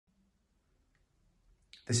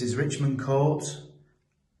This is Richmond Court,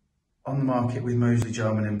 on the market with Moseley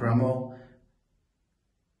Jarman in Bramhall.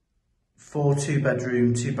 4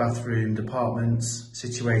 2-bedroom, 2-bathroom apartments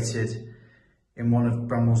situated in one of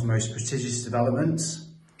Bramhall's most prestigious developments.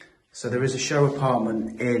 So there is a show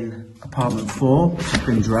apartment in apartment 4, which has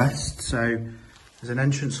been dressed. So there's an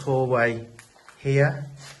entrance hallway here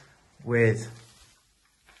with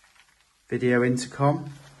video intercom.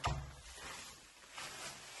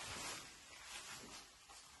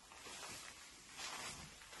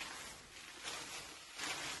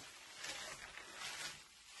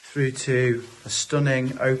 Through to a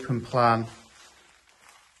stunning open plan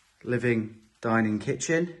living, dining,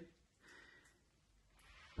 kitchen.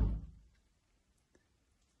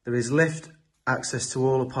 There is lift access to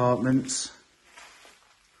all apartments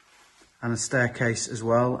and a staircase as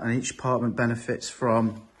well, and each apartment benefits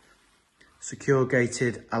from secure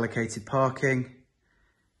gated allocated parking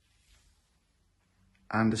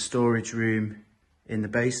and a storage room in the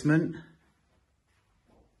basement.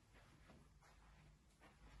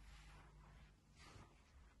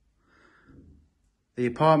 The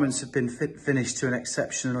apartments have been finished to an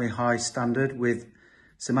exceptionally high standard with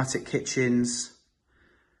somatic kitchens,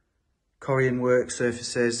 Korean work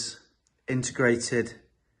surfaces, integrated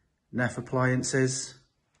NEF appliances.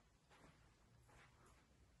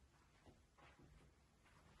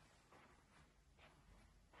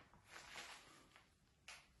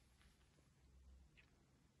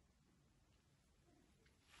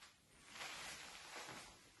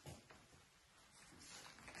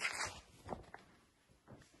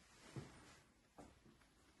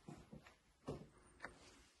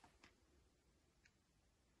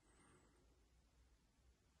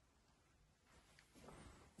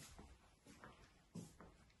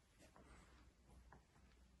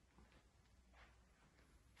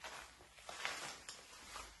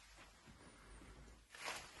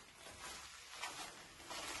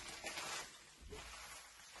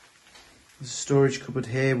 There's a storage cupboard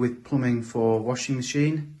here with plumbing for washing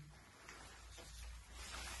machine.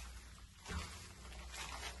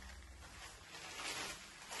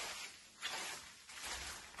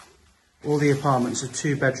 All the apartments are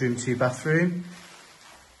 2-bedroom, 2-bathroom.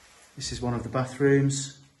 This is one of the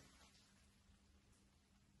bathrooms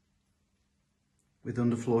with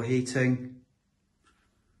underfloor heating.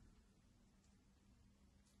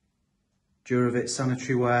 Duravit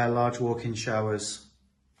sanitary ware, large walk-in showers.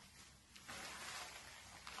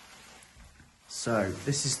 So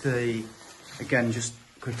this is the, again, just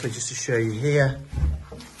quickly just to show you here,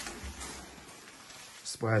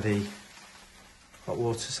 it's where the hot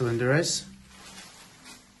water cylinder is.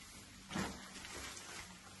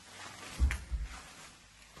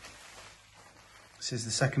 This is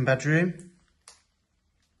the second bedroom.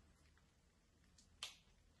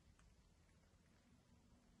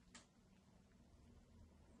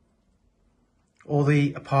 All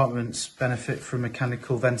the apartments benefit from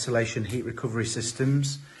mechanical ventilation heat recovery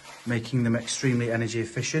systems, making them extremely energy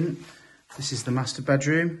efficient. This is the master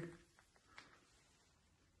bedroom.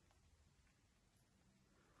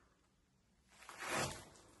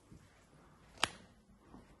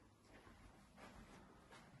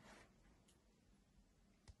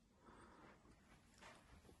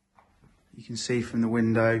 You can see from the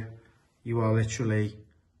window, you are literally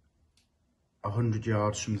 100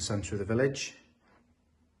 yards from the centre of the village.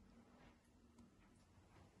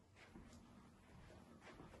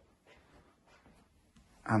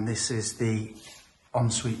 And this is the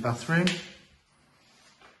ensuite bathroom.